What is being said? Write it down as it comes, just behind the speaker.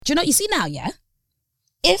Do you know, you see now, yeah?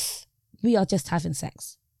 If we are just having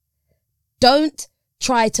sex, don't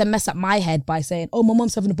try to mess up my head by saying, oh, my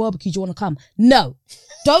mom's having a barbecue, do you want to come? No.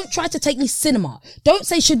 Don't try to take me cinema. Don't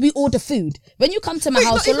say, should we order food? When you come to my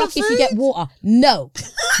house, you're lucky if you get water. No.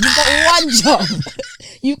 You've got one job.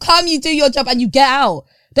 You come, you do your job, and you get out.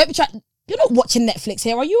 Don't be trying. You're not watching Netflix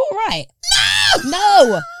here, are you all right?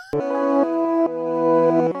 No.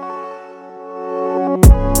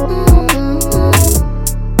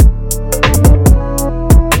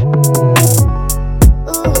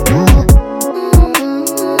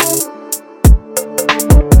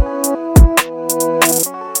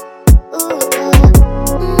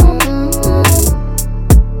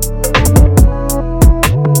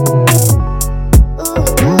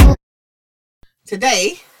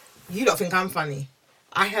 Today, you don't think I'm funny.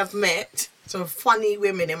 I have met some funny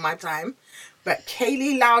women in my time, but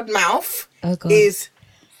Kaylee Loudmouth is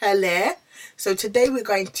hilarious. So today we're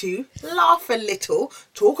going to laugh a little,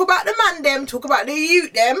 talk about the man them, talk about the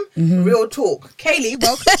youth them, real talk. Kaylee,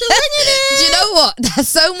 welcome to Ringing It. Do you know what? There's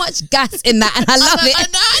so much gas in that and I love it. I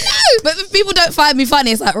know. But if people don't find me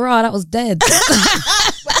funny, it's like, raw, that was dead.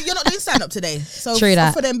 But you're not doing stand-up today. So True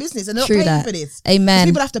that. for them business. And they're not True paying that. for this. Amen.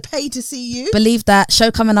 People have to pay to see you. Believe that.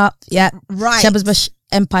 Show coming up. Yeah. Right. Shepherd's Bush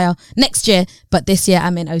Empire next year. But this year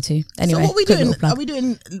I'm in O2. Anyway. So what are we quick doing? little plug. Are we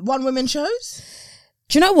doing one women shows?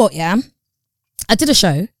 Do you know what, yeah? I did a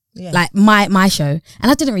show, Yeah. like my show,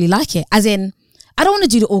 and I didn't really like it. As in, I don't want to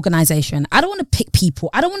do the organisation. I don't want to pick people.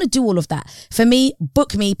 I don't want to do all of that. For me,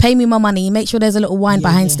 book me, pay me my money, make sure there's a little wine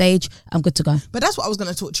behind stage. I'm good to go. But that's what I was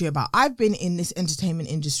going to talk to you about. I've been in this entertainment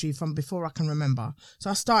industry from before I can remember. So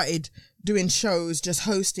I started doing shows, just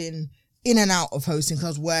hosting, in and out of hosting because I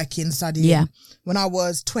was working, studying. When I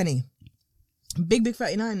was 20. Big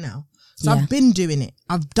 39 now. So I've been doing it.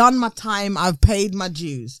 I've done my time. I've paid my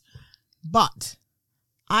dues. But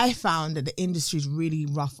I found that the industry is really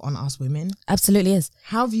rough on us women. Absolutely is.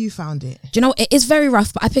 How have you found it? Do you know, it is very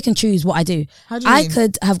rough, but I pick and choose what I do. How do you I mean?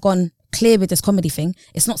 could have gone clear with this comedy thing.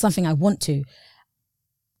 It's not something I want to.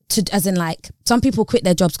 As in, like, some people quit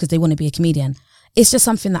their jobs because they want to be a comedian. It's just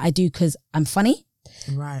something that I do because I'm funny.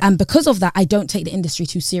 Right. And because of that, I don't take the industry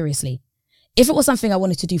too seriously. If it was something I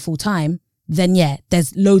wanted to do full time, then yeah,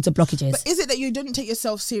 there's loads of blockages. But is it that you didn't take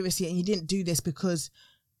yourself seriously and you didn't do this because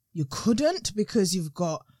you couldn't? Because you've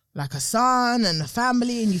got like a son and a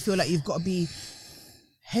family and you feel like you've got to be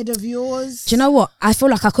head of yours? Do you know what? I feel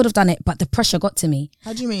like I could have done it, but the pressure got to me.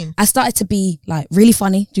 How do you mean? I started to be like really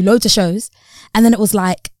funny, do loads of shows. And then it was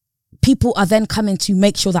like, people are then coming to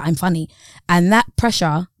make sure that I'm funny. And that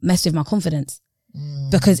pressure messed with my confidence.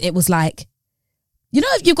 Because it was like, you know,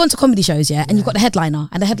 if you've gone to comedy shows, and you've got the headliner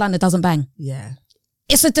and the headliner doesn't bang. Yeah.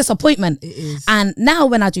 It's a disappointment. It is. And now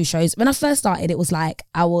when I do shows, when I first started, it was like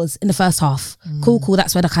I was in the first half. Cool.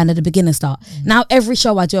 That's where the beginners start. Now every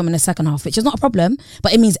show I do, I'm in the second half, which is not a problem,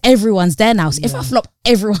 but it means everyone's there now. So if I flop,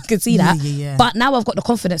 everyone can see that. Yeah. But now I've got the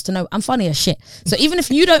confidence to know I'm funny as shit. So even if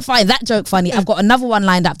you don't find that joke funny, I've got another one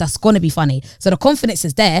lined up that's going to be funny. So the confidence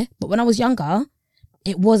is there. But when I was younger,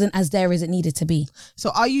 it wasn't as there as it needed to be. So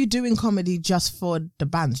are you doing comedy just for the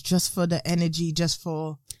bands, just for the energy, just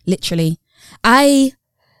for... Literally. I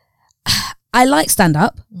like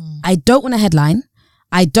stand-up. I don't want to headline.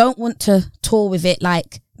 I don't want to tour with it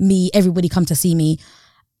like me, everybody come to see me.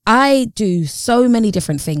 I do so many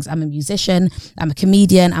different things. I'm a musician, I'm a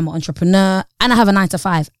comedian, I'm an entrepreneur, and I have a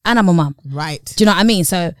 9-to-5, and I'm a mum. Right. Do you know what I mean?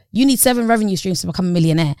 So you need 7 revenue streams to become a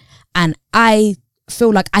millionaire. And I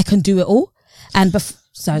feel like I can do it all. And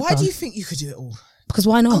why do you think you could do it all? Because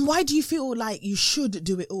why not? And why do you feel like you should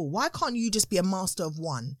do it all? Why can't you just be a master of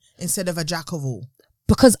one instead of a jack of all?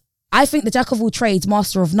 Because I think the jack of all trades,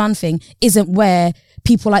 master of none thing isn't where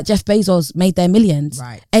people like Jeff Bezos made their millions.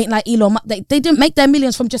 Right. Ain't like Elon Musk. They didn't make their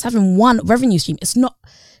millions from just having one revenue stream. It's not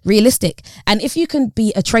realistic. And if you can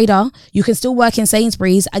be a trader, you can still work in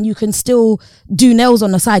Sainsbury's and you can still do nails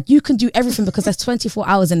on the side. You can do everything because there's 24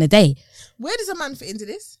 hours in a day. Where does a man fit into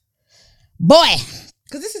this? Boy.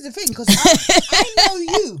 Because this is the thing, because I know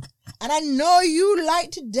you, and I know you like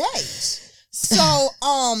to date. So,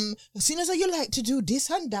 as soon as you like to do this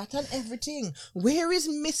and that and everything, where is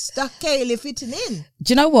Mr. Kaylee fitting in?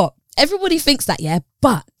 Do you know what? Everybody thinks that,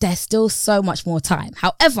 but there's still so much more time.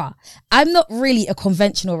 However, I'm not really a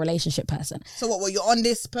conventional relationship person. So what, you're on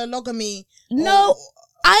this polygamy? No,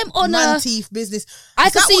 I'm on man a... teeth business. I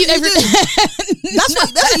can see you every... That's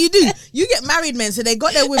what you do. You get married men, so they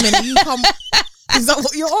got their women and you come... Is that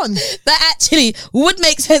what you're on? That actually would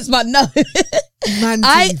make sense, but no. Man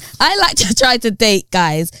I like to try to date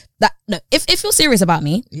guys that, no, if you're serious about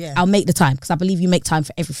me, Yeah. I'll make the time because I believe you make time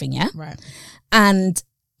for everything, yeah? Right. And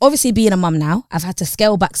obviously being a mum now, I've had to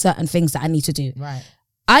scale back certain things that I need to do. Right.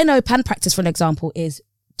 I know pan practice, for an example, is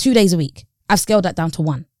 2 days a week. I've scaled that down to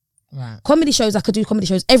 1. Right. Comedy shows, I could do comedy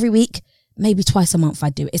shows every week, maybe twice a month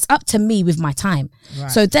I'd do it. It's up to me with my time. Right.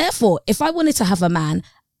 So therefore, if I wanted to have a man,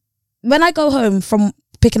 when I go home from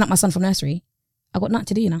picking up my son from nursery, I got nothing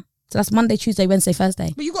to do, you know. So that's Monday, Tuesday, Wednesday,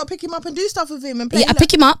 Thursday. But you got to pick him up and do stuff with him and play. Yeah, I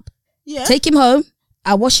pick him up, take him home,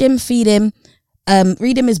 I wash him, feed him,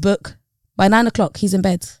 read him his book. By 9 o'clock, he's in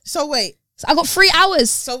bed. So wait. So I got 3 hours.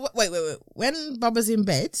 So wait. When Bubba's in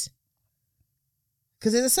bed,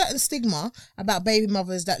 because there's a certain stigma about baby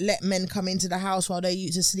mothers that let men come into the house while they're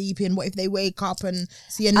used to sleeping. What if they wake up and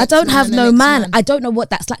see a next I don't man have and the no next man. I don't know what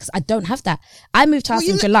that's like. I don't have that. I moved house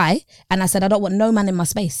in July and I said I don't want no man in my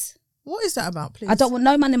space. What is that about, please? I don't want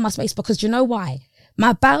no man in my space because do you know why?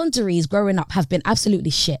 My boundaries growing up have been absolutely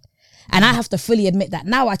shit. And I have to fully admit that.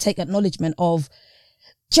 Now I take acknowledgement of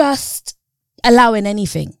just allowing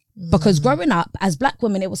anything. Because growing up as black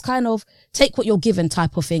women, it was kind of take what you're given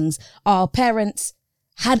type of things. Our parents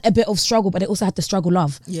had a bit of struggle, but they also had to struggle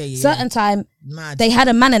love. Certain time, they had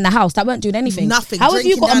a man in the house that weren't doing anything. Nothing. How have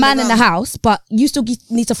you got a man in the house, but you still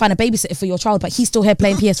need to find a babysitter for your child, but he's still here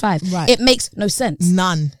playing PS5? Right. It makes no sense.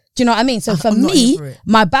 None. Do you know what I mean? So for me,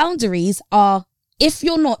 my boundaries are, if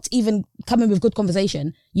you're not even coming with good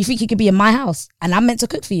conversation, you think you could be in my house and I'm meant to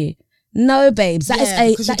cook for you. No, babes. That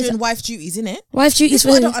is because you're doing wife duties, innit? Wife duties.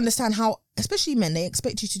 I don't understand how, especially men, they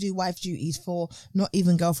expect you to do wife duties for not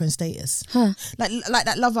even girlfriend status. Huh. Like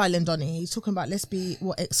that Love Island on it. He's talking about let's be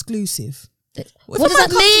exclusive. What does that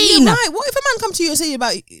mean? What if a man come to you and say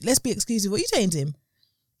about let's be exclusive? What are you saying to him?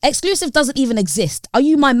 Exclusive doesn't even exist. Are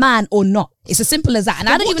you my man or not? It's as simple as that. And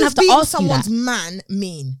I don't even have to ask you that. Someone's man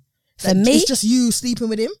mean? For me, it's just you sleeping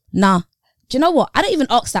with him? Nah. Do you know what? I don't even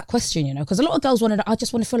ask that question, you know, because a lot of girls want to know, I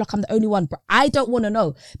just want to feel like I'm the only one. But I don't want to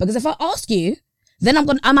know. Because if I ask you, then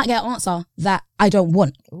I might get an answer that I don't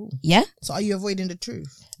want. Ooh. Yeah? So are you avoiding the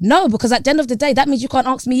truth? No, because at the end of the day, that means you can't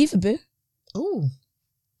ask me either, boo. Oh.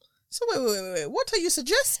 So wait. What are you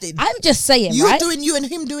suggesting? I'm just saying, You're right? doing you and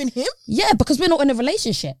him doing him? Yeah, because we're not in a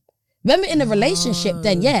relationship. When we're in a relationship,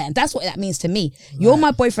 then yeah, and that's what that means to me. You're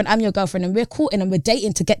my boyfriend, I'm your girlfriend, and we're courting and we're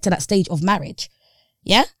dating to get to that stage of marriage.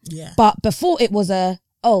 Yeah? Yeah. But before it was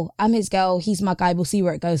I'm his girl, he's my guy, we'll see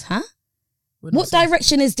where it goes, huh? What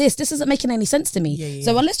direction is this? This isn't making any sense to me. Yeah.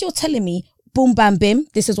 So unless you're telling me, boom, bam, bim,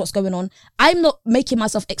 this is what's going on, I'm not making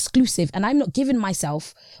myself exclusive and I'm not giving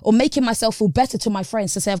myself or making myself feel better to my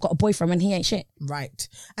friends to say I've got a boyfriend when he ain't shit. Right.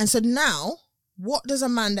 And so now, what does a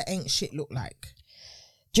man that ain't shit look like?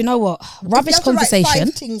 Do you know what? Rubbish conversation.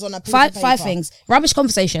 5 things on a piece five of paper. things. Rubbish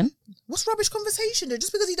conversation. What's rubbish conversation though?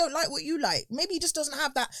 Just because he don't like what you like. Maybe he just doesn't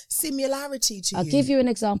have that similarity to you. I'll give you an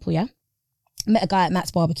example, yeah? I met a guy at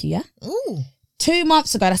Matt's barbecue, yeah? Ooh. 2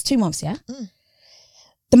 months ago, that's 2 months, yeah?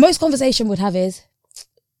 The most conversation we'd have is,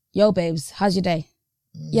 yo, babes, how's your day?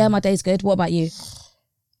 Yeah, my day's good. What about you?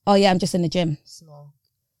 Oh, yeah, I'm just in the gym. Small.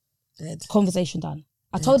 Dead. Conversation done.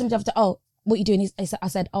 I told him the other day, what you doing? I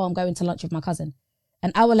said, I'm going to lunch with my cousin.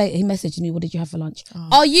 An hour later, he messaged me, what did you have for lunch?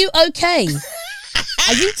 Are you okay?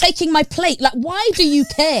 Are you taking my plate? Like, why do you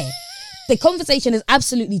care? The conversation is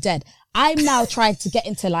absolutely dead. I'm now trying to get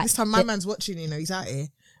into like... This time my man's watching, you know, he's out here.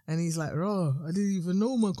 And he's like, "Raw, I didn't even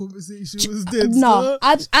know my conversation was dead." No,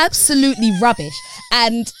 absolutely rubbish.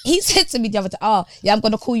 And he said to me the other day, I'm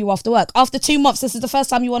going to call you after work. After 2 months, this is the first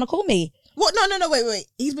time you want to call me. What? No, wait.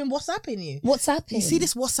 He's been WhatsApping you. WhatsApping? You see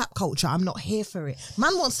this WhatsApp culture? I'm not here for it.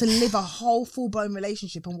 Man wants to live a whole full-blown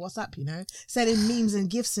relationship on WhatsApp, you know? Sending memes and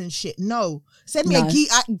gifts and shit. No. Send me a GIFT.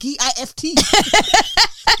 That's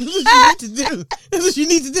what you need to do. That's what you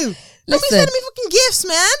need to do. Don't be sending me fucking gifts,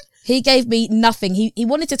 man. He gave me nothing. He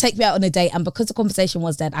wanted to take me out on a date, and because the conversation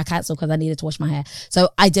was dead, I cancelled because I needed to wash my hair. So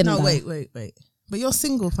I didn't. No, wait. But you're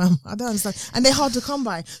single, fam. I don't understand. And they're hard to come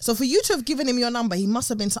by. So for you to have given him your number, he must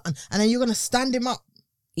have been something. And then you're going to stand him up.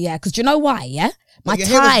 Yeah, because do you know why, yeah? My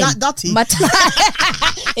hair was that dirty? My time.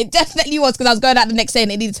 It definitely was, because I was going out the next day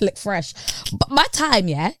and it needed to look fresh. But my time,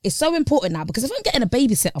 yeah, is so important now, because if I'm getting a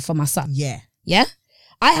babysitter for my son, yeah,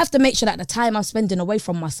 I have to make sure that the time I'm spending away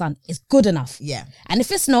from my son is good enough. Yeah. And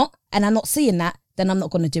if it's not, and I'm not seeing that, then I'm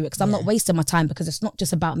not going to do it, because I'm not wasting my time, because it's not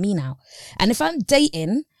just about me now. And if I'm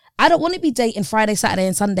dating, I don't want to be dating Friday, Saturday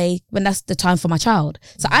and Sunday when that's the time for my child.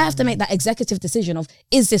 So I have to make that executive decision of,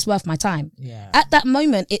 is this worth my time? Yeah. At that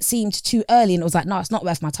moment, it seemed too early and it was like, no, it's not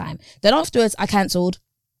worth my time. Then afterwards, I cancelled.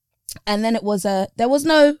 And then it was, there was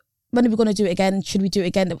no, when are we going to do it again? Should we do it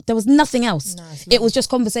again? There was nothing else. No, it was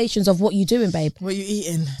just conversations of what you doing, babe. What are you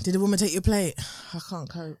eating? Did the woman take your plate? I can't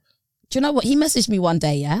cope. Do you know what? He messaged me one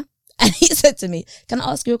day, yeah? And he said to me, can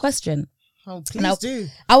I ask you a question? Oh, please do.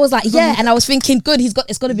 I was like, yeah, and I was thinking, good, it's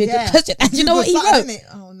got to be a good question. And you know what he wrote?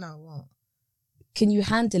 Oh no, what? Can you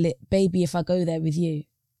handle it, baby, if I go there with you?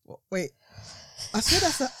 Wait. I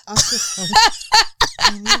said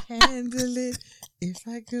can you handle it if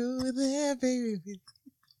I go there, baby?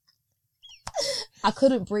 I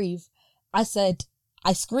couldn't breathe. I said,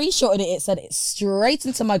 I screenshotted it. It said it straight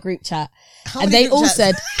into my group chat. And they all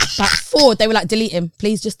said, like 4, they were like, delete him.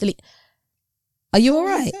 Please just delete. Are you all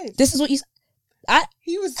right? This is what you said.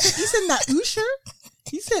 He sent that Usher?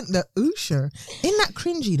 He sent the Usher. Isn't that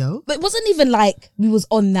cringy though? But it wasn't even like we was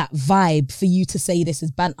on that vibe for you to say this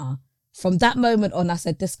is banter. From that moment on, I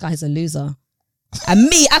said, this guy's a loser. And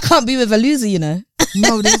me, I can't be with a loser, you know.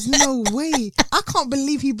 No, there's no way. I can't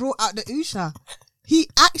believe he brought out the Usher. He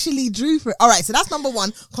actually drew for it. All right, so that's number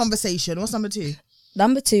 1, conversation. What's number 2?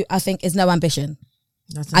 Number 2, I think, is no ambition.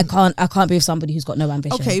 I can't be with somebody who's got no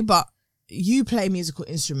ambition. Okay, but you play musical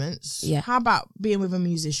instruments. Yeah. How about being with a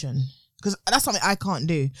musician? Because that's something I can't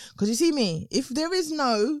do. Because you see me, if there is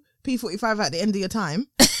no P45 at the end of your time,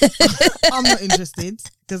 I'm not interested.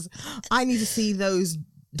 Because I need to see those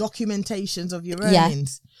documentations of your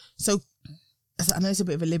earnings. So I know it's a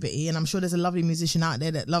bit of a liberty, and I'm sure there's a lovely musician out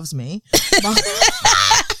there that loves me.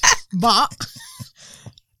 But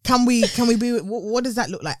can we be? What does that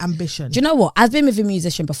look like? Ambition. Do you know what? I've been with a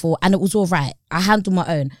musician before, and it was all right. I handled my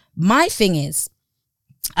own. My thing is,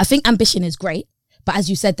 I think ambition is great, but as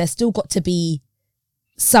you said, there's still got to be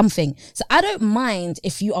something. So I don't mind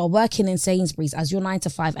if you are working in Sainsbury's as your 9 to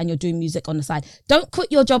 5 and you're doing music on the side. Don't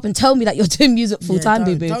quit your job and tell me that you're doing music full time,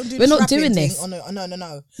 boo boo. We're not doing this. No.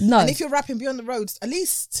 No. And if you're rapping Beyond the Roads, at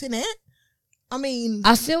least in it. I mean,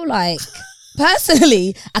 I feel like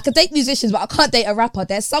personally, I could date musicians, but I can't date a rapper.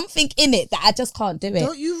 There's something in it that I just can't do it.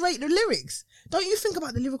 Don't you rate the lyrics? Don't you think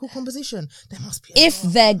about the lyrical composition? There must be. If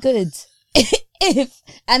they're good,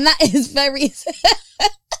 and that is very.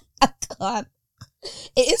 I can't.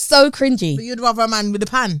 It is so cringy. But you'd rather a man with a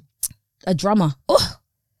pan. A drummer. Oh,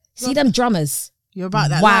 see them drummers. You're about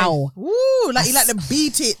that. Wow. Life. Woo, like you like to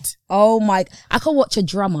beat it. Oh my! I could watch a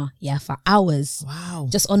drummer, for hours. Wow.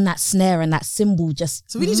 Just on that snare and that cymbal, just.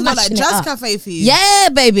 So we need to go like jazz cafe for you. Yeah,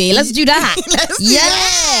 baby. Let's do that. Let's do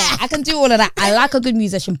that. I can do all of that. I like a good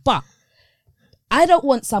musician, but I don't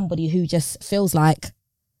want somebody who just feels like,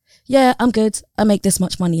 yeah, I'm good. I make this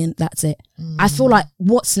much money and that's it. I feel like,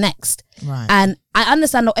 what's next? Right. And I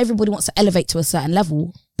understand not everybody wants to elevate to a certain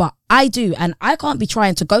level, but I do. And I can't be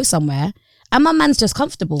trying to go somewhere and my man's just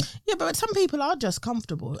comfortable. Yeah, but some people are just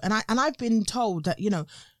comfortable. And I've been told that,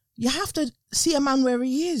 you have to see a man where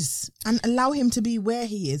he is and allow him to be where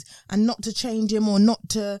he is and not to change him or not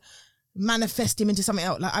to manifest him into something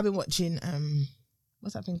else. Like I've been watching...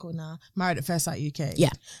 what's that thing called now? Married at First Sight UK. Yeah.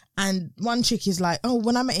 And one chick is like, oh,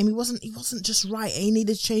 when I met him, he wasn't just right. He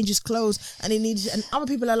needed to change his clothes and and other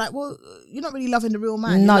people are like, well, you're not really loving the real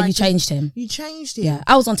man. No, you changed him. You changed him. Yeah.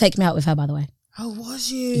 I was on Take Me Out with her, by the way. Oh,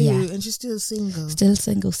 was you? Yeah. And she's still single. Still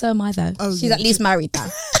single. So am I though. Oh, she's at least married now.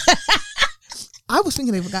 I was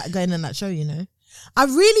thinking of going on that show, I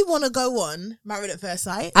really want to go on Married at First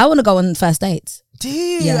Sight. I want to go on first dates.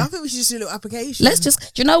 Dude, Yeah. I think we should just do a little application. Do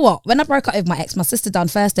you know what? When I broke up with my ex, my sister done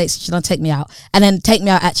first dates, she done Take Me Out. And then Take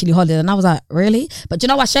Me Out actually hollered. And I was like, really? But do you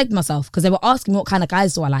know, I shagged myself because they were asking me what kind of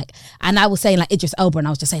guys do I like. And I was saying like Idris Elba and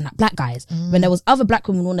I was just saying like black guys. When there was other black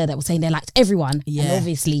women on there that were saying they liked everyone. Yeah. And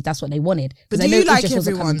obviously that's what they wanted. But they do knew you like Idris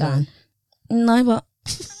wasn't everyone coming down. No, but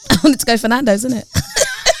I wanted to go Fernando's, innit?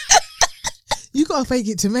 You got to fake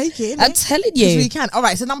it to make it, innit? I'm telling Because you. we can. All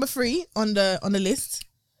right, so number 3 on the list.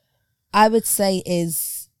 I would say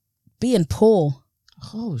is being poor.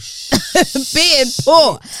 Oh, shit. Being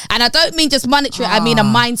poor. And I don't mean just monetary, I mean a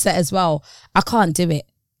mindset as well. I can't do it.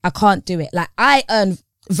 Like I earn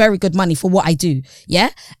very good money for what I do, yeah?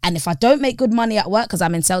 And if I don't make good money at work, because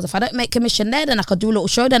I'm in sales, if I don't make commission there, then I could do a little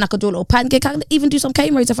show, then I could do a little pancake, I could even do some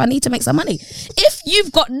cameras if I need to make some money. If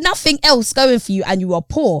you've got nothing else going for you and you are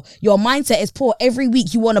poor, your mindset is poor, every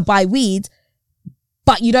week you want to buy weed,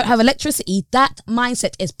 but you don't have electricity, that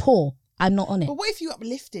mindset is poor. I'm not on it. But what if you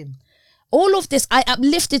uplift him? All of this, I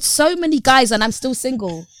uplifted so many guys and I'm still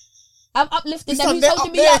single. I'm uplifting them. Who's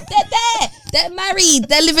holding me up? They're there. They're married.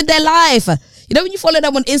 They're living their life. You know when you follow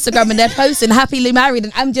them on Instagram and they're posting happily married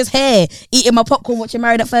and I'm just here eating my popcorn watching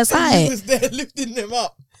Married at First Sight. He was there lifting them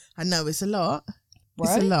up. I know, it's a lot.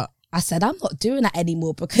 Right? It's a lot. I said, I'm not doing that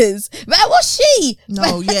anymore because where was she?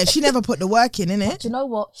 No, yeah, she never put the work in, innit? Do you know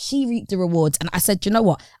what? She reaped the rewards. And I said, do you know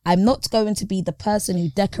what? I'm not going to be the person who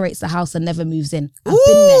decorates the house and never moves in.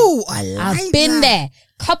 I've been there.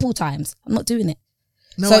 Couple times. I'm not doing it.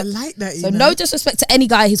 No, so, I like that. So no disrespect to any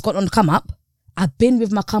guy who's got on the come up. I've been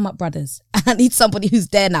with my come up brothers. I need somebody who's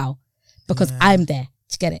there now. because I'm there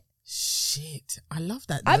to get it. Shit, I love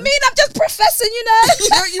that. I mean, I'm just professing, you know.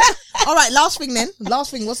 All right, last thing then.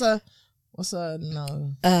 Last thing. What's a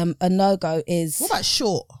no? A no-go is... What about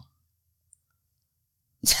short?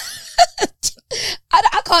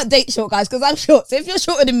 I can't date short guys because I'm short. So if you're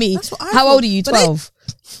shorter than me, how old are you? 12?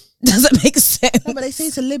 Does it make sense? No, but they say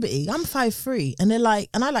it's a liberty. I'm 5'3", and they're like,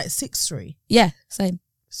 and I like 6'3". Yeah, same.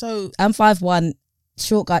 So I'm 5'1".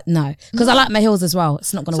 Short guy, no, because I like my heels as well.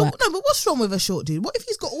 It's not gonna work. No, but what's wrong with a short dude? What if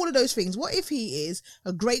he's got all of those things? What if he is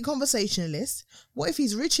a great conversationalist? What if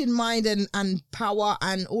he's rich in mind and power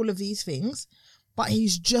and all of these things, but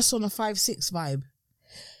he's just on a 5'6" vibe?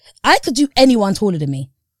 I could do anyone taller than me.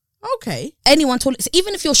 Okay. Anyone taller. So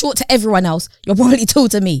even if you're short to everyone else, you're probably tall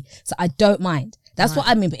to me. So I don't mind. That's what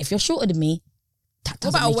I mean. But if you're shorter than me, that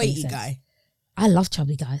doesn't make any sense. What about a weighty guy? I love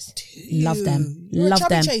chubby guys. Dude, love them. You're love a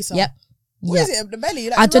chubby them. chaser. Yep. What is it? The belly?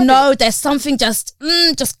 Like I don't know. There's something just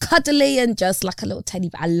cuddly and just like a little teddy.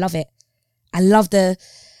 But I love it.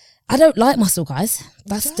 I don't like muscle guys.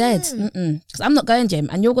 That's dead. Because I'm not going gym,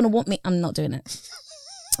 and you're gonna want me. I'm not doing it.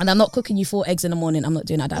 And I'm not cooking you 4 eggs in the morning. I'm not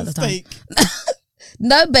doing that at the time.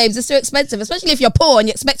 No, babes, it's too expensive, especially if you're poor and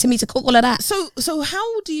you're expecting me to cook all of that. So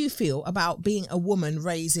how do you feel about being a woman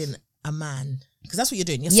raising a man? Because that's what you're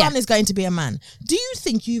doing. Your son is going to be a man. Do you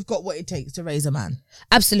think you've got what it takes to raise a man?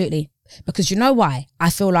 Absolutely. Because you know why? I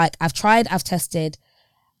feel like I've tried, I've tested,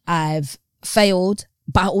 I've failed,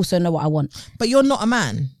 but I also know what I want. But you're not a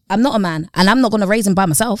man. I'm not a man, and I'm not going to raise him by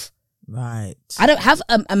myself. Right. I don't have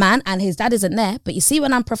a man and his dad isn't there. But you see,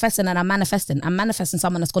 when I'm professing and I'm manifesting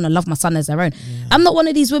someone that's going to love my son as their own. Yeah. I'm not one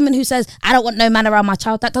of these women who says, I don't want no man around my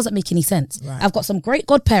child. That doesn't make any sense. Right. I've got some great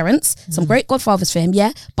godparents, some great godfathers for him,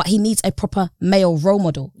 but he needs a proper male role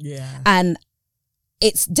model. Yeah. And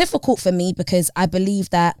it's difficult for me because I believe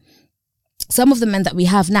that some of the men that we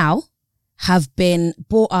have now have been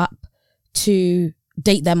brought up to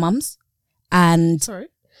date their mums. And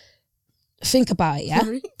think about it,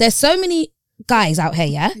 Sorry? There's so many guys out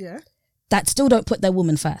here, that still don't put their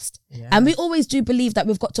woman first. Yeah. And we always do believe that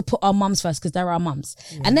we've got to put our mums first because they're our mums.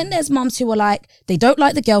 Yeah. And then there's mums who are like, they don't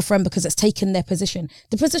like the girlfriend because it's taken their position.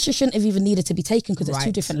 The position shouldn't have even needed to be taken because it's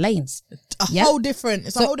two different lanes. A whole different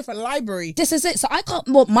library. This is it. So I can't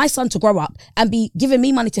want my son to grow up and be giving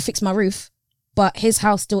me money to fix my roof, but his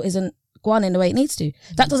house still isn't going in the way it needs to.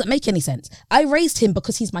 That doesn't make any sense. I raised him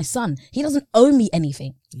because he's my son. He doesn't owe me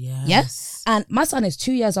anything. Yes. Yeah? And my son is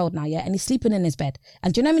 2 years old now, and he's sleeping in his bed.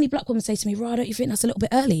 And do you know how many black women say to me, Ra, don't you think that's a little bit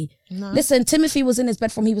early? No. Listen, Timothy was in his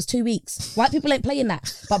bed from he was 2 weeks. White people ain't playing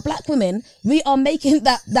that. But black women, we are making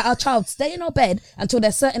that our child stay in our bed until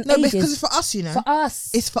they're certain ages. No, because it's for us, you know. For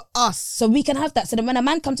us. It's for us. So we can have that. So then when a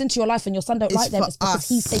man comes into your life and your son don't like them, it's because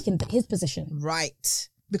he's taken his position. Right.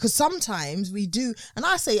 Because sometimes we do, and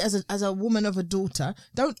I say as a woman of a daughter,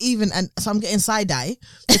 don't even, and so I'm getting side eye,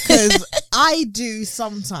 because I do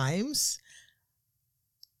sometimes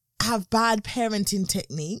have bad parenting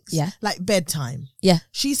techniques, like bedtime. Yeah.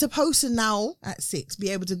 She's supposed to now at 6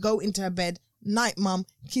 be able to go into her bed, night mum,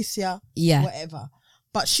 kiss ya, whatever.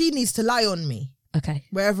 But she needs to lie on me. Okay.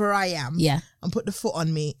 Wherever I am. Yeah. And put the foot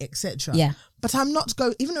on me, etc. Yeah. But I'm not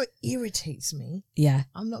even though it irritates me. Yeah.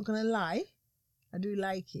 I'm not gonna lie. I do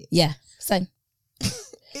like it. Yeah, same.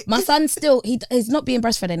 My son still, he's not being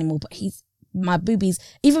breastfed anymore, but my boobies,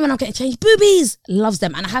 even when I'm getting changed, boobies, loves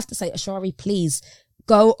them. And I have to say, Ashari, please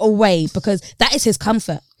go away, because that is his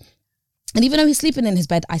comfort. And even though he's sleeping in his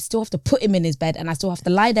bed, I still have to put him in his bed and I still have to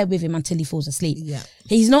lie there with him until he falls asleep. Yeah.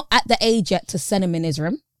 He's not at the age yet to send him in his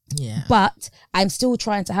room. Yeah. But I'm still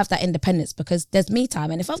trying to have that independence because there's me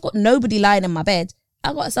time. And if I've got nobody lying in my bed,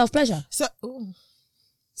 I've got self-pleasure.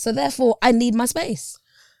 So therefore, I need my space.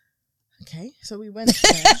 Okay, so we went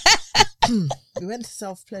to, we went to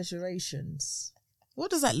self-pleasurations. What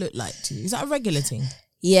does that look like to you? Is that a regular thing?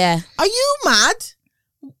 Yeah. Are you mad?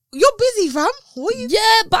 You're busy, fam. What are you?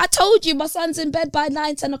 Yeah, but I told you, my son's in bed by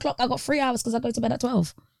 9, 10 o'clock. I got 3 hours because I go to bed at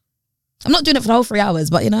 12. I'm not doing it for the whole 3 hours,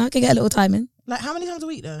 but I can get a little time in. Like how many times a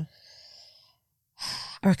week though?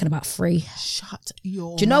 I reckon about 3. Shut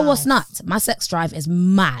your Do you know what's nuts? My sex drive is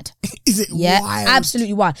mad. Is it wild?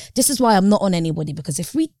 Absolutely wild. This is why I'm not on anybody, because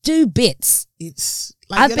if we do bits, it's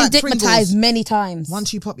like I've been dickmatized many times.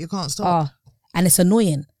 Once you pop, you can't stop. And it's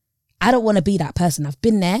annoying. I don't want to be that person. I've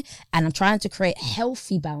been there and I'm trying to create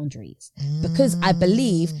healthy boundaries because I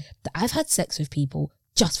believe that I've had sex with people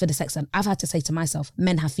just for the sex, and I've had to say to myself,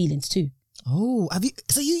 men have feelings too. Oh, have you?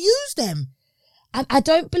 So you use them? I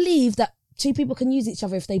don't believe that 2 people can use each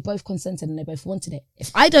other if they both consented and they both wanted it. If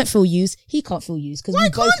I don't feel used, he can't feel used because we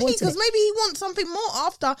both wanted it. Because maybe he wants something more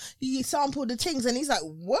after he sampled the things and he's like,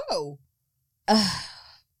 whoa.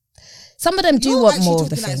 Some of them do want more of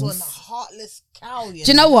the things. You're heartless cow. Do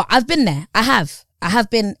you know what? I've been there. I have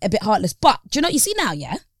been a bit heartless. But do you know what you see now,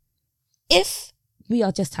 yeah? If we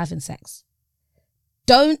are just having sex,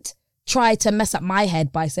 don't try to mess up my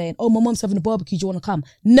head by saying, oh, my mom's having a barbecue, do you want to come?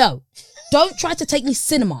 No. Don't try to take me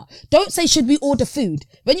cinema. Don't say, should we order food?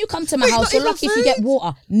 When you come to my house, you're lucky if you get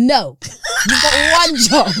water. No. You've got one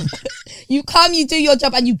job. You come, you do your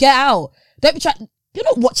job, and you get out. Don't be trying. You're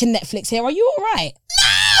not watching Netflix here. Are you all right?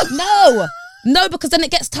 No, because then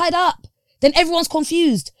it gets tied up. Then everyone's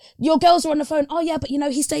confused. Your girls are on the phone. Oh yeah, but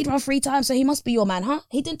he stayed around 3 times, so he must be your man, huh?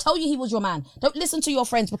 He didn't tell you he was your man. Don't listen to your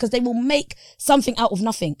friends because they will make something out of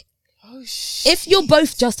nothing. Oh shit. If you're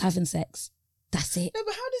both just having sex, that's it. No,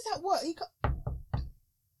 but how does that work?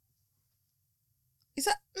 Is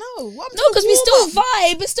that no? No, because we still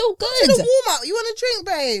vibe. It's still good. It's a warm up. You want a drink,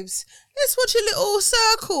 babes? Let's watch a little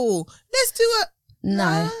circle. Let's do a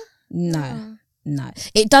No.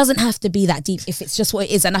 It doesn't have to be that deep if it's just what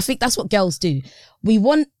it is. And I think that's what girls do. We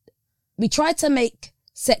try to make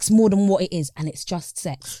sex more than what it is, and it's just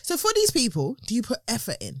sex. So for these people, do you put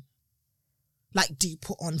effort in? Like, do you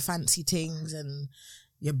put on fancy things and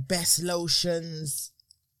your best lotions?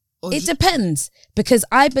 It depends, because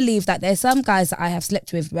I believe that there's some guys that I have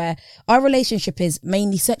slept with where our relationship is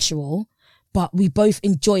mainly sexual, but we both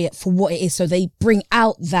enjoy it for what it is. So they bring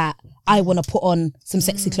out that I want to put on some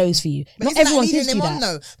sexy clothes for you. But not everyone gives you that.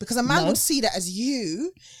 Though? Because a man would see that as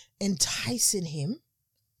you enticing him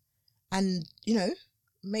and,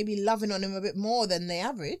 maybe loving on him a bit more than the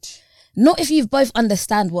average. Not if you both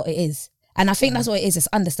understand what it is. And I think that's what it is. It's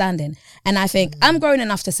understanding. And I think I'm grown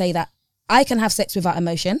enough to say that I can have sex without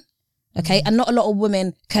emotion. Okay. And not a lot of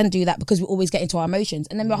women can do that because we always get into our emotions.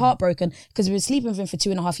 And then we're heartbroken because we were sleeping with him for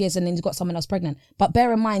 2.5 years and then he's got someone else pregnant. But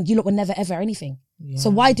bear in mind, you lot were never ever anything. Yeah. So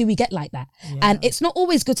why do we get like that? Yeah. And it's not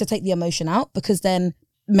always good to take the emotion out, because then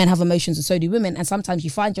men have emotions and so do women. And sometimes you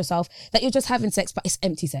find yourself that you're just having sex, but it's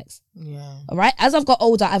empty sex. Yeah. All right. As I've got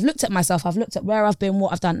older, I've looked at myself. I've looked at where I've been,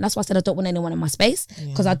 what I've done. That's why I said I don't want anyone in my space,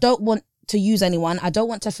 because I don't want to use anyone. I don't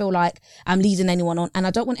want to feel like I'm leading anyone on, and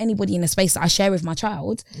I don't want anybody in a space that I share with my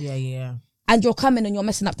child. Yeah. And you're coming and you're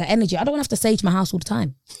messing up their energy. I don't want to have to sage my house all the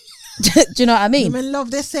time. Do you know what I mean? Women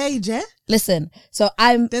love their sage, eh? Listen, so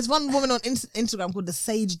there's one woman on Instagram called the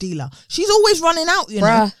Sage Dealer. She's always running out, you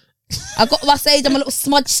know. I got my sage, I'm a little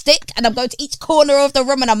smudge stick, and I'm going to each corner of the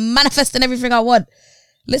room and I'm manifesting everything I want.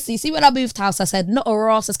 Listen, you see, when I moved house, I said, not a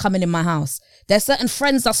Ross is coming in my house. There's certain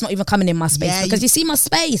friends that's not even coming in my space because you see my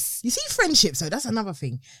space. You see friendships, though, that's another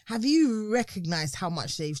thing. Have you recognised how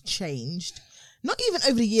much they've changed? Not even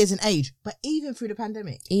over the years in age, but even through the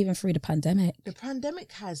pandemic. The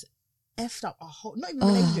pandemic has effed up a whole, not even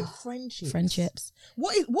relationship, friendships.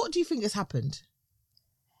 What do you think has happened?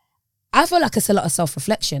 I feel like it's a lot of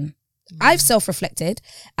self-reflection. I've self-reflected,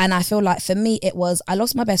 and I feel like for me it was, I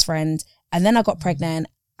lost my best friend, and then I got pregnant,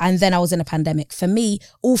 and then I was in a pandemic. For me,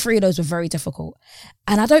 all 3 of those were very difficult.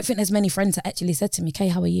 And I don't think there's many friends that actually said to me, Kay,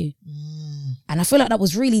 how are you? And I feel like that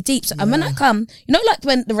was really deep. So, and when I come, like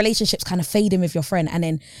when the relationships kind of fade in with your friend and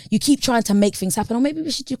then you keep trying to make things happen, or maybe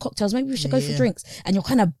we should do cocktails, maybe we should go for drinks, and you're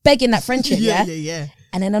kind of begging that friendship,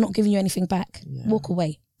 and then they're not giving you anything back. Walk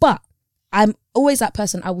away. But I'm always that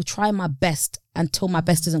person. I will try my best until my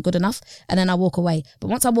best isn't good enough, and then I walk away. But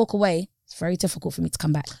once I walk away, it's very difficult for me to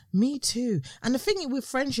come back. Me too. And the thing with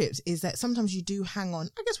friendships is that sometimes you do hang on,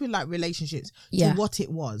 I guess with like relationships, to what it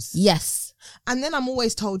was. Yes. And then I'm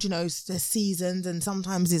always told, there's seasons, and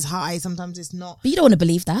sometimes it's high, sometimes it's not. But you don't want to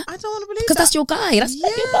believe that. I don't want to believe that. Because that's your guy. That's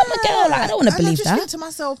your mama girl. Like, I don't want to believe that. I just think to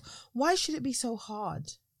myself, why should it be so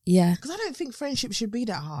hard? Yeah. Because I don't think friendship should be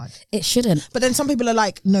that hard. It shouldn't. But then some people are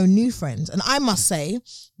like, no, new friends. And I must say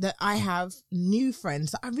that I have new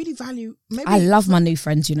friends that I really value. I love my new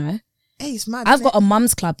friends, Hey, it's mad. I've got a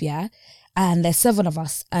mum's club, and there's 7 of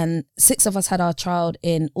us, and 6 of us had our child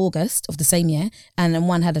in August of the same year, and then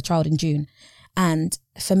 1 had a child in June. And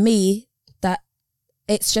for me, that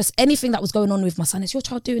it's just anything that was going on with my son, it's your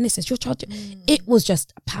child doing this, it's your child doing it was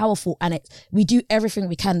just powerful. And we do everything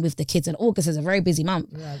we can with the kids, and August is a very busy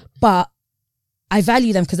month, but I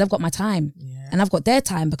value them because they've got my time, and I've got their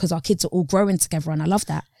time because our kids are all growing together, and I love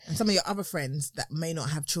that. And some of your other friends that may not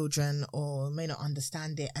have children or may not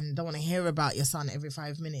understand it and don't want to hear about your son every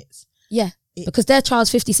 5 minutes. Yeah, because their child's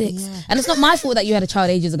 56. Yeah. And it's not my fault that you had a child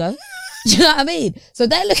ages ago. Do you know what I mean? So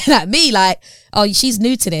they're looking at me like, oh, she's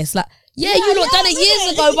new to this. Like, you lot done it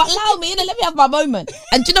years ago, but allow me, let me have my moment.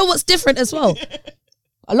 And do you know what's different as well?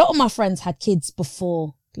 A lot of my friends had kids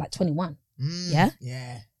before like 21. Yeah.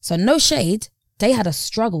 So no shade, they had a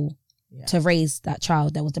struggle to raise that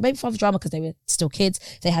child. There was the baby father drama because they were still kids.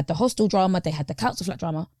 They had the hostel drama. They had the council flat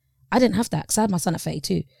drama. I didn't have that because I had my son at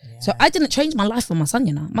 32. So I didn't change my life for my son,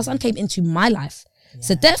 you know. My son came into my life.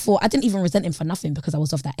 So therefore, I didn't even resent him for nothing because I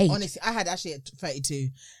was of that age. Honestly, I had Ashley at 32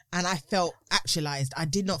 and I felt actualized. I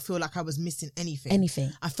did not feel like I was missing anything.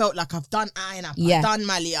 I felt like I've done Iron Up, I've done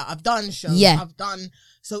Malia, I've done shows, I've done...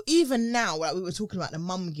 So even now, like we were talking about the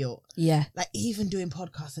mum guilt, like even doing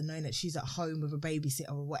podcasts and knowing that she's at home with a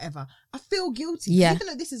babysitter or whatever, I feel guilty. Even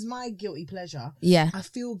though this is my guilty pleasure, I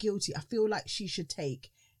feel guilty. I feel like she should take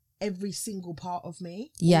every single part of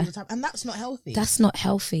me all the time, and that's not healthy. That's not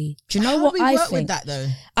healthy. Do you know what I think? With that though?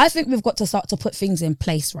 I think we've got to start to put things in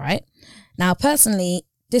place, right? Now, personally,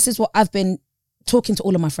 this is what I've been talking to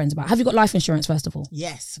all of my friends about. Have you got life insurance, first of all?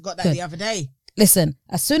 Yes, got that the other day. Listen,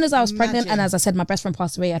 as soon as I was pregnant, and as I said, my best friend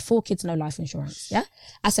passed away, I had 4 kids, no life insurance. Yeah,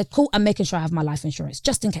 I said, cool, I'm making sure I have my life insurance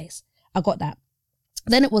just in case. I got that.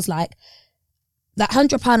 Then it was like that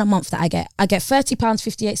 £100 a month that I get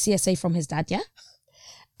 £30.58 CSA from his dad. Yeah.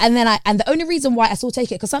 And then the only reason why I still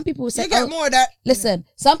take it, because some people will say, you get more of that. Listen,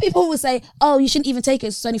 some people will say, oh, you shouldn't even take it,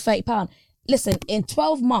 it's only £30. Listen, in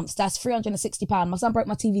 12 months, that's £360. My son broke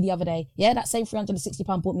my TV the other day. Yeah, that same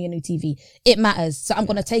 £360 bought me a new TV. It matters. So I'm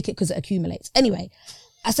going to take it because it accumulates. Anyway,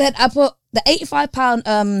 I said I put the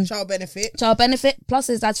 £85 child benefit plus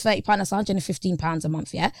his dad's £30, that's £115 a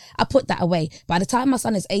month. Yeah, I put that away. By the time my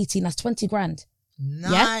son is 18, that's 20 grand.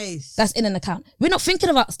 Nice. Yeah? That's in an account. We're not thinking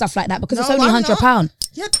about stuff like that because it's only £100.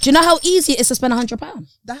 Yeah. Do you know how easy it is to spend £100?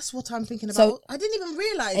 That's what I'm thinking about. So, I didn't even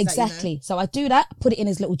realise exactly. That, So I do that, put it in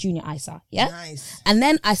his little junior ISA. Yeah. Nice. And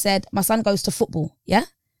then I said, my son goes to football. Yeah.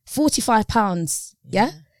 £45.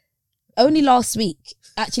 Yeah. Only last week.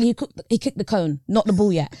 Actually, he kicked the cone, not the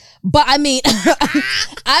ball yet. But I mean,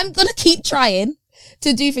 I'm gonna keep trying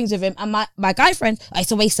to do things with him. And my guy friend,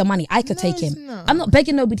 it's a waste of money. I could take him. I'm not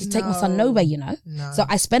begging nobody to take my son nowhere, you know. So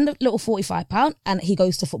I spend a little £45 and he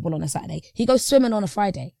goes to football on a Saturday. He goes swimming on a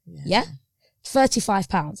Friday. Yeah.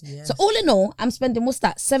 £35. Yes. So all in all, I'm spending, what's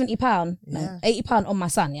that, £70? No, £80 on my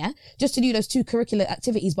son, yeah? Just to do those 2 curricular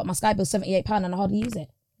activities, but my Sky bill's £78 and I hardly use it.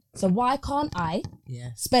 So why can't I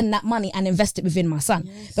spend that money and invest it within my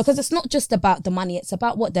son? Because it's not just about the money. It's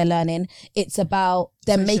about what they're learning. It's about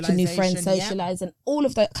them making new friends, socializing, all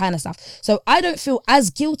of that kind of stuff. So I don't feel as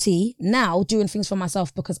guilty now doing things for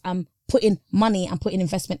myself because I'm putting money and putting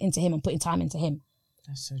investment into him and putting time into him.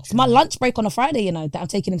 That's so true. It's my lunch break on a Friday, you know, that I'm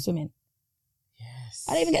taking him swimming. Yes.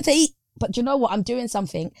 I don't even get to eat. But do you know what? I'm doing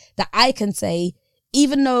something that I can say,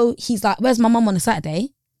 even though he's like, where's my mum on a Saturday?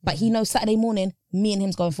 But he knows Saturday morning, me and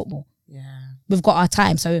him's going football. Yeah. We've got our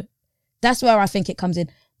time. So that's where I think it comes in.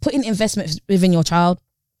 Putting investment within your child,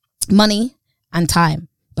 money and time.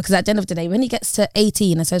 Because at the end of the day, when he gets to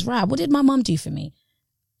 18 and says, right, what did my mum do for me?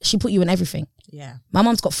 She put you in everything. Yeah. My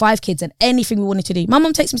mum's got 5 kids and anything we wanted to do. My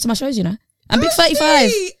mum takes me to my shows, you know. I'm big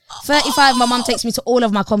 35. 35, my mum takes me to all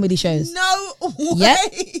of my comedy shows. No way. Yeah.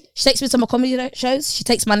 She takes me to my comedy shows. She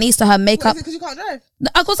takes my niece to her makeup. What, is it because you can't drive?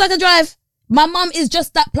 Of course I can drive. My mum is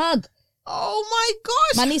just that plug. Oh my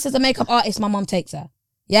gosh. My niece is a makeup artist, my mum takes her.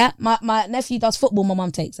 Yeah? My nephew does football, my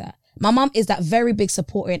mum takes her. My mum is that very big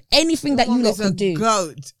supporter in anything that you lot can do.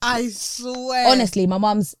 Goat. I swear. Honestly, my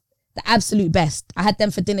mum's the absolute best. I had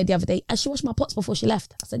them for dinner the other day and she washed my pots before she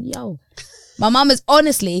left. I said, yo. My mum is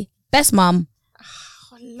honestly best mum,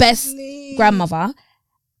 best grandmother.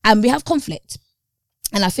 And we have conflict.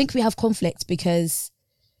 And I think we have conflict because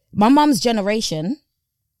my mum's generation,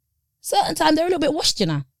 certain time they're a little bit washed, you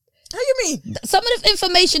know. How you mean? Some of the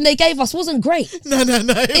information they gave us wasn't great. No.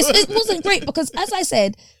 It wasn't great because, as I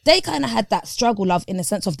said, they kind of had that struggle love in the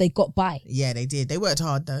sense of they got by. Yeah, they did. They worked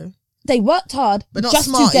hard though. They worked hard, but not just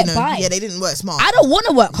smart, to get by. Yeah, they didn't work smart. I don't want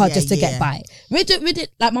to work hard just to get by. We did.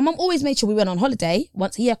 Like my mum always made sure we went on holiday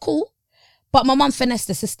once a year. Cool, but my mum finessed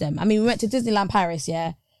the system. I mean, we went to Disneyland Paris.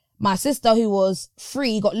 Yeah, my sister who was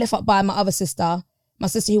 3 got left up by my other sister. My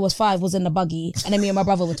sister who was 5 was in the buggy and then me and my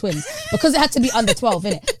brother were twins because it had to be under 12,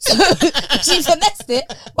 innit? So she finessed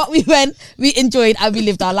it, but we went, we enjoyed and we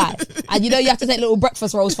lived our life. And you know, you have to take little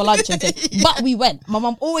breakfast rolls for lunch and things, but we went. My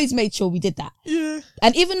mum always made sure we did that. Yeah.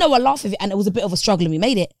 And even though I laugh at it and it was a bit of a struggle and we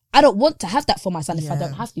made it, I don't want to have that for my son if I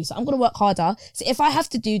don't have to. So I'm going to work harder. So if I have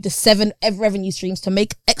to do the 7 revenue streams to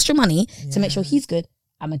make extra money to make sure he's good,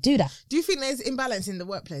 I'm going to do that. Do you think there's imbalance in the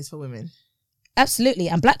workplace for women? Absolutely.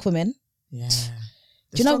 And black women. Yeah.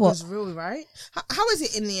 Do you know what? It's real, right? How is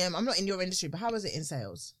it in the, I'm not in your industry, but how is it in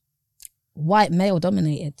sales? White, male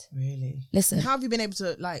dominated. Really? Listen. And how have you been able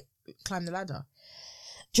to like climb the ladder?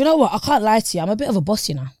 Do you know what? I can't lie to you. I'm a bit of a boss,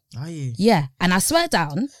 you know. Are you? Yeah. And I swear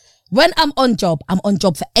down, when I'm on job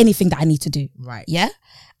for anything that I need to do. Right. Yeah.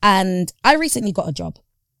 And I recently got a job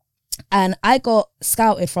and I got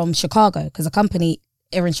scouted from Chicago because a company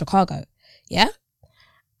are in Chicago. Yeah.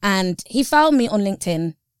 And he found me on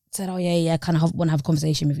LinkedIn, said, oh yeah, kind of want to have a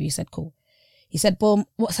conversation with you. He said, cool. He said, boom,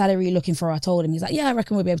 what salary are you looking for? I told him. He's like, yeah, I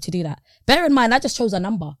reckon we'll be able to do that. Bear in mind, I just chose a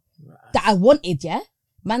number that I wanted, yeah?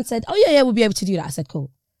 Man said, oh yeah, we'll be able to do that. I said,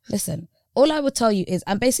 cool. Listen, all I would tell you is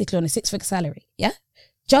I'm basically on a 6-figure salary, yeah?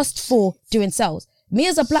 Just for doing sales. Me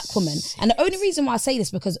as a black woman, and the only reason why I say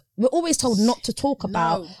this because we're always told not to talk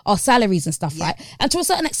about our salaries and stuff, right? And to a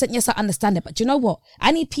certain extent, yes, I understand it. But do you know what?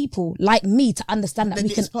 I need people like me to understand that we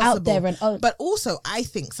can out there and own. But also, I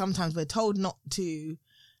think sometimes we're told not to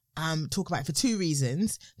talk about it for 2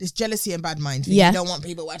 reasons. This jealousy and bad mind thing. You don't want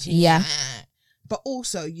people watching. Yeah. But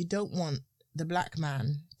also, you don't want the black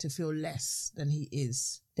man to feel less than he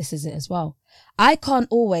is. This is it as well. I can't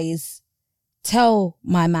always tell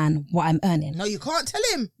my man what I'm earning. No, you can't tell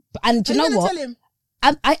him. And do you know what? Tell him?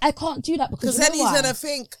 I can't do that because then he's going to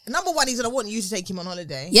think, number one, he's going to want you to take him on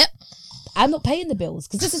holiday. Yep. I'm not paying the bills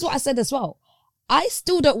because this is what I said as well. I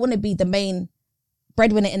still don't want to be the main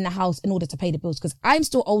breadwinner in the house in order to pay the bills because I'm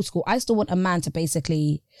still old school. I still want a man to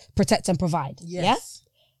basically protect and provide. Yes. Yeah?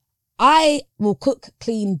 I will cook,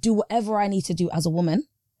 clean, do whatever I need to do as a woman,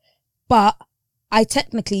 but I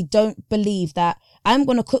technically don't believe that I'm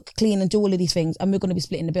going to cook, clean and do all of these things and we're going to be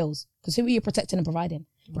splitting the bills because who are you protecting and providing?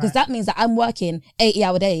 Because that means that I'm working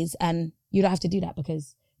 80-hour days and you don't have to do that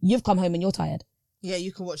because you've come home and you're tired. Yeah,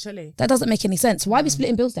 you can watch telly. That doesn't make any sense. Why are we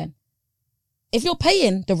splitting bills then? If you're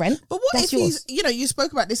paying the rent, but what if yours. He's, you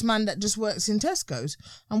spoke about this man that just works in Tesco's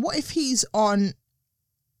and what if he's on,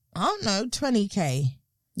 I don't know, 20k?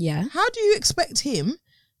 Yeah. How do you expect him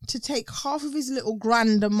to take half of his little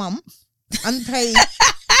grand a month and pay...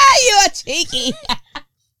 You are cheeky.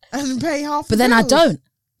 And pay half the bills? But then I don't.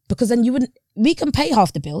 Because then you wouldn't... We can pay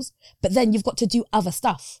half the bills, but then you've got to do other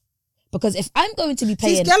stuff. Because if I'm going to be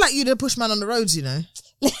paying... See, it's like you to push man on the roads, you know?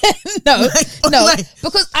 No.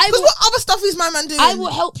 Because what other stuff is my man doing? I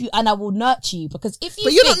will help you and I will nurture you because if you...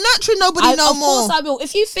 But you're not nurturing nobody no more. Of course I will.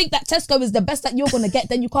 If you think that Tesco is the best that you're going to get,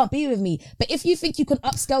 then you can't be with me. But if you think you can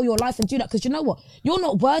upscale your life and do that, because you know what? You're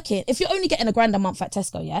not working. If you're only getting a grand a month at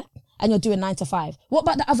Tesco, yeah? And you're doing 9 to 5. What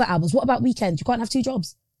about the other hours? What about weekends? You can't have 2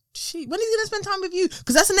 jobs. When is he going to spend time with you?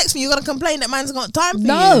 Because that's the next thing. You're going to complain that man's got time for you.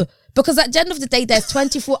 No, because at the end of the day, there's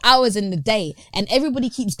 24 hours in the day and everybody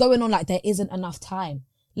keeps going on like there isn't enough time.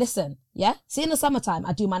 Listen, yeah? See, in the summertime,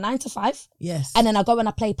 I do my 9 to 5. Yes. And then I go and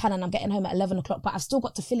I play pan and I'm getting home at 11 o'clock, but I've still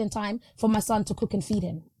got to fill in time for my son to cook and feed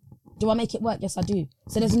him. Do I make it work? Yes, I do.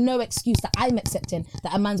 So there's no excuse that I'm accepting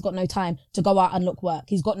that a man's got no time to go out and look work.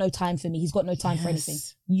 He's got no time for me. He's got no time for anything.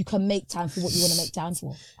 You can make time for what you want to make time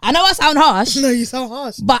for. I know I sound harsh. No, you sound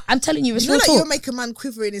harsh. But I'm telling you, it's real like talk. You'll make a man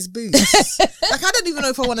quiver in his boots. Like, I don't even know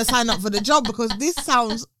if I want to sign up for the job because this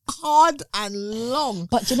sounds hard and long.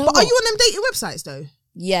 But you know what? Are you on them dating websites though?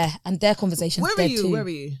 Yeah, and their conversations Where are you? Where are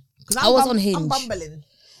you? I was on Hinge. I'm bumbling.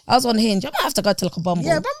 I was on Hinge. I might have to go to like a Bumble.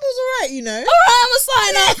 Yeah, Bumble's alright, you know. Alright, I'm a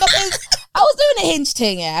sign up because I was doing a Hinge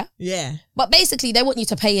thing, yeah? Yeah. But basically, they want you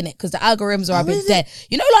to pay in it because the algorithms are a bit dead.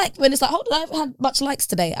 You know, like when it's like, hold on, I haven't had much likes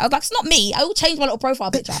today. I was like, it's not me. I will change my little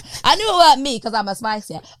profile picture. I knew it weren't me because I'm a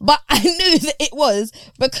spicy, but I knew that it was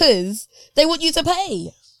because they want you to pay.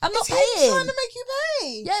 I'm not paying. Trying to make you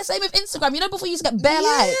pay. Yeah, same with Instagram. You know, before you used to get bare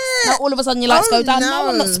likes. Now all of a sudden your likes go down. No,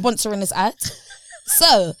 I'm not sponsoring this ad.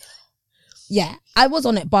 So, yeah, I was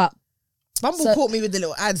on it, but Bumble caught me with the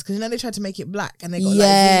little ads because, you know, they tried to make it black and they got like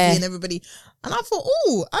Vivi and everybody. And I thought,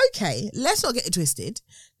 oh, okay, let's not get it twisted.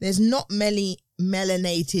 There's not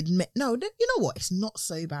melanated. No, you know what? It's not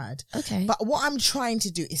so bad. Okay. But what I'm trying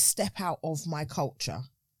to do is step out of my culture.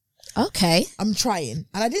 Okay. I'm trying.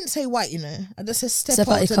 And I didn't say white, you know. I just said step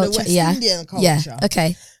out to the West Indian culture. Yeah,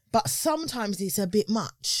 okay. But sometimes it's a bit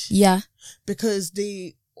much. Yeah. Because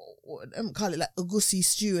I call it like Agusi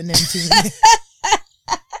stew and them things.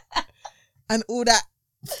 And all that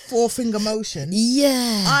 4-finger motion.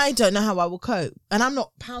 Yeah. I don't know how I will cope. And I'm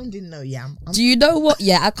not pounding no yam. Do you know what?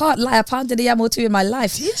 Yeah, I can't lie. I pounded a yam or 2 in my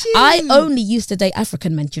life. Did you? I only used to date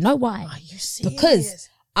African men. Do you know why? Are you serious? Because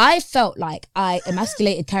I felt like I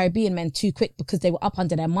emasculated Caribbean men too quick because they were up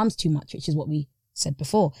under their mums too much, which is what we said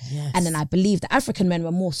before. Yes. And then I believe that African men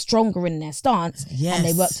were more stronger in their stance and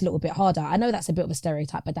they worked a little bit harder. I know that's a bit of a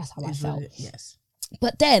stereotype, but that's how I felt. Yes.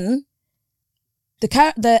 But then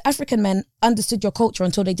the African men understood your culture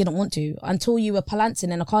until they didn't want to, until you were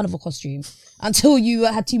palancing in a carnival costume, until you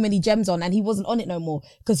had too many gems on and he wasn't on it no more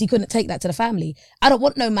because he couldn't take that to the family. I don't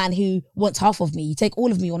want no man who wants half of me. You take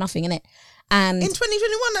all of me or nothing, innit? And in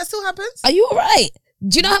 2021, that still happens? Are you all right?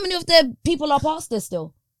 Do you know how many of their people are pastors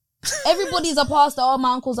still? Everybody's a pastor. Oh,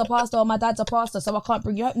 my uncle's a pastor. Oh, my dad's a pastor. So I can't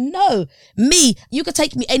bring you home. No. Me, you could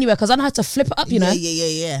take me anywhere because I know how to flip it up, you know?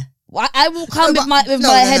 Yeah. I will come with my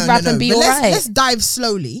head wrap and be all right. Let's dive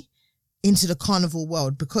slowly into the carnival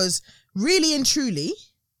world, because really and truly,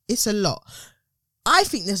 it's a lot. I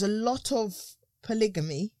think there's a lot of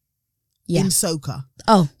polygamy in soca.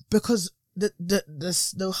 Oh, because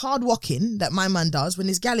the hard walking that my man does when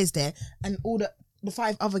his gal is there and all the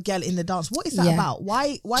 5 other gal in the dance. What is that about?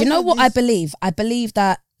 Why? Do you know what I believe? I believe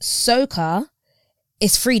that soca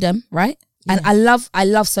is freedom, right? And I love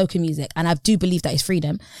soca music, and I do believe that it's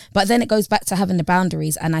freedom. But then it goes back to having the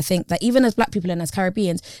boundaries. And I think that even as Black people and as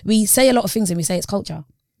Caribbeans, we say a lot of things and we say it's culture.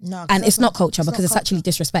 No, and it's not culture, because it's actually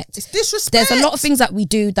disrespect. It's disrespect. There's a lot of things that we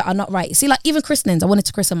do that are not right. See, like even christenings, I wanted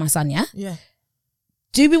to christen my son, yeah? Yeah.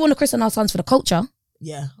 Do we want to christen our sons for the culture?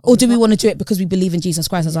 Yeah. Or do we want to do it because we believe in Jesus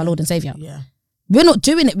Christ as our Lord and Saviour? Yeah. We're not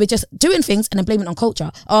doing it. We're just doing things and then blaming it on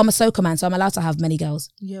culture. Oh, I'm a soca man, so I'm allowed to have many girls.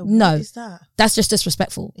 Yeah, no, what is that? That's just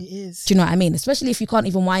disrespectful. It is. Do you know what I mean? Especially if you can't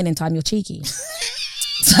even whine in time, you're cheeky.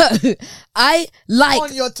 So I like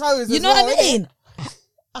on your toes. You know what I mean?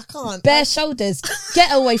 I can't. Bare shoulders. Get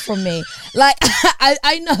away from me. Like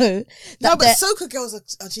I know. No, but soca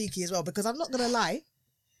girls are cheeky as well, because I'm not gonna lie.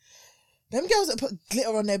 Them girls that put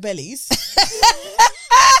glitter on their bellies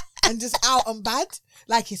and just out and bad,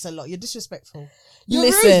 like it's a lot. You're disrespectful.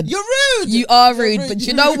 Listen, you're rude. You are rude, but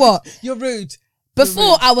you know what? You're rude.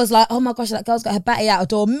 Before I was like, oh my gosh, that girl's got her batty out the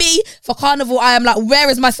door. Me, for carnival, I am like, where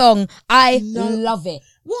is my song? I love it.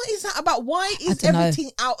 What is that about? Why is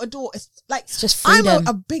everything out a door? It's like, it's just freedom. I'm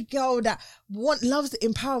a big girl that loves the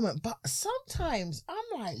empowerment, but sometimes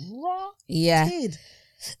I'm like, raw kid.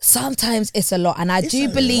 Sometimes it's a lot, and I do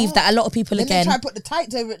believe that a lot of people then again they try to put the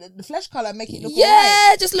tights over the flesh colour and make it look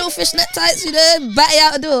just little fishnet tights, you know, batty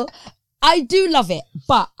out the door. I do love it,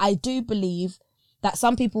 but I do believe that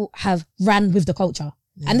some people have ran with the culture.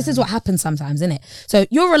 And this is what happens sometimes, isn't it? So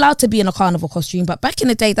you're allowed to be in a carnival costume, but back in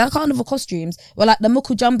the day, the carnival costumes were like the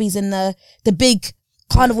muku jumbies and the big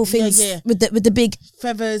carnival things with the big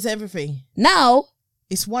feathers, everything. Now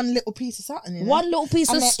it's one little piece of something, you know? One little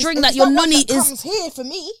piece of string that your nonny is. Comes here for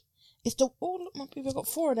me. It's the look, my people got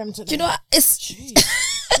 4 of them today. Do you know what? It's you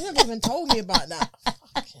never even told me about that.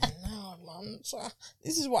 Fucking hell, man. So,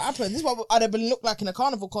 this is what happened. This is what I'd have been look like in a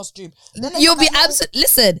carnival costume. You'll be absolute.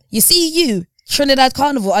 Listen, you see you Trinidad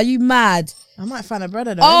Carnival. Are you mad? I might find a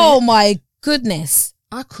brother though. Oh my goodness.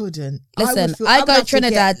 I couldn't. Listen, I go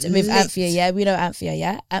Trinidad with Anthea. Yeah, we know Anthea.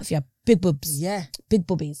 Yeah, Anthea, big boobs. Yeah, big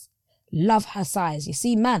boobies. Love her size. You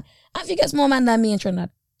see, man, Anthea gets more man than me in Trinidad.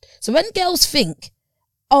 So when girls think,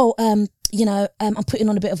 oh, I'm putting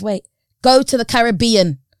on a bit of weight, go to the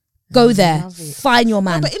Caribbean. Go there. Find your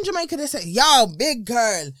man. No, but in Jamaica, they say, yo, big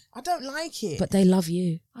girl. I don't like it. But they love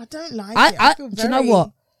you. I don't like it. Do you know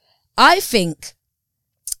what? I think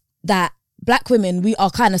that Black women, we are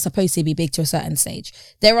kind of supposed to be big to a certain stage.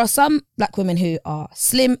 There are some Black women who are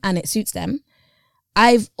slim and it suits them.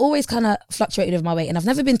 I've always kind of fluctuated with my weight, and I've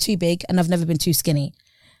never been too big and I've never been too skinny.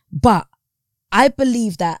 But I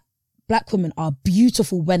believe that Black women are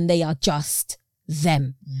beautiful when they are just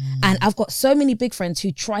them. And I've got so many big friends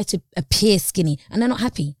who try to appear skinny and they're not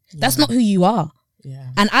happy. That's not who you are. Yeah.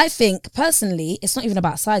 And I think personally, it's not even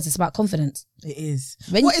about size, it's about confidence. It is.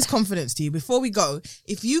 What is confidence to you? Before we go,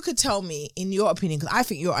 if you could tell me, in your opinion, because I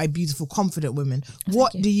think you're a beautiful, confident woman,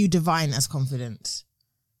 what do you define as confidence?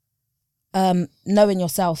 Knowing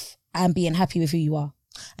yourself and being happy with who you are.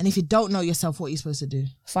 And if you don't know yourself, what are you supposed to do?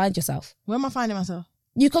 Find yourself. Where am I finding myself?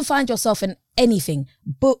 You can find yourself in anything.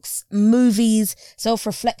 Books, movies,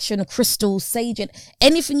 self-reflection, crystals, saging.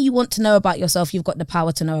 Anything you want to know about yourself, you've got the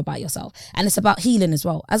power to know about yourself. And it's about healing as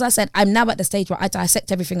well. As I said, I'm now at the stage where I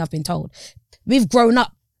dissect everything I've been told. We've grown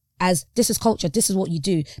up as this is culture, this is what you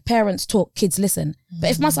do. Parents talk, kids listen.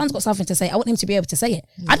 But if my son's got something to say, I want him to be able to say it.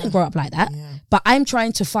 I didn't grow up like that. But I'm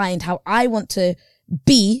trying to find how I want to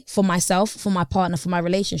be for myself, for my partner, for my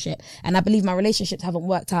relationship. And I believe my relationships haven't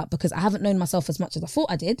worked out because I haven't known myself as much as I thought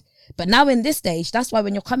I did. But now in this stage, that's why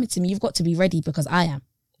when you're coming to me, you've got to be ready because I am.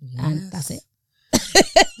 Yes. And that's it.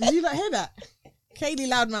 Did you not hear that? Kaylee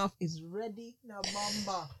Loudmouth is ready now,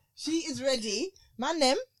 mamba. She is ready. Man,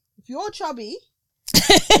 them, if you're chubby,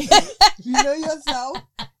 if you know yourself,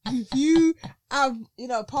 if you have,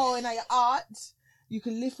 power in your art, you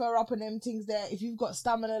can lift her up and them things there. If you've got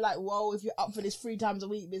stamina, like, whoa, if you're up for this 3 times a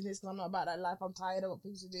week business, because I'm not about that life, I'm tired, I've got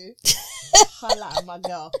things to do. Highlight of my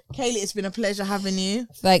girl. Kaylee, it's been a pleasure having you.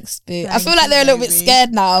 Thanks, boo. I feel like they're a little bit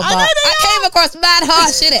scared now, but I came across mad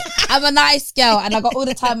harsh, innit? I'm a nice girl, and I got all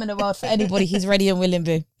the time in the world for anybody who's ready and willing,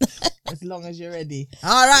 boo. As long as you're ready.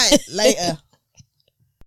 All right, later.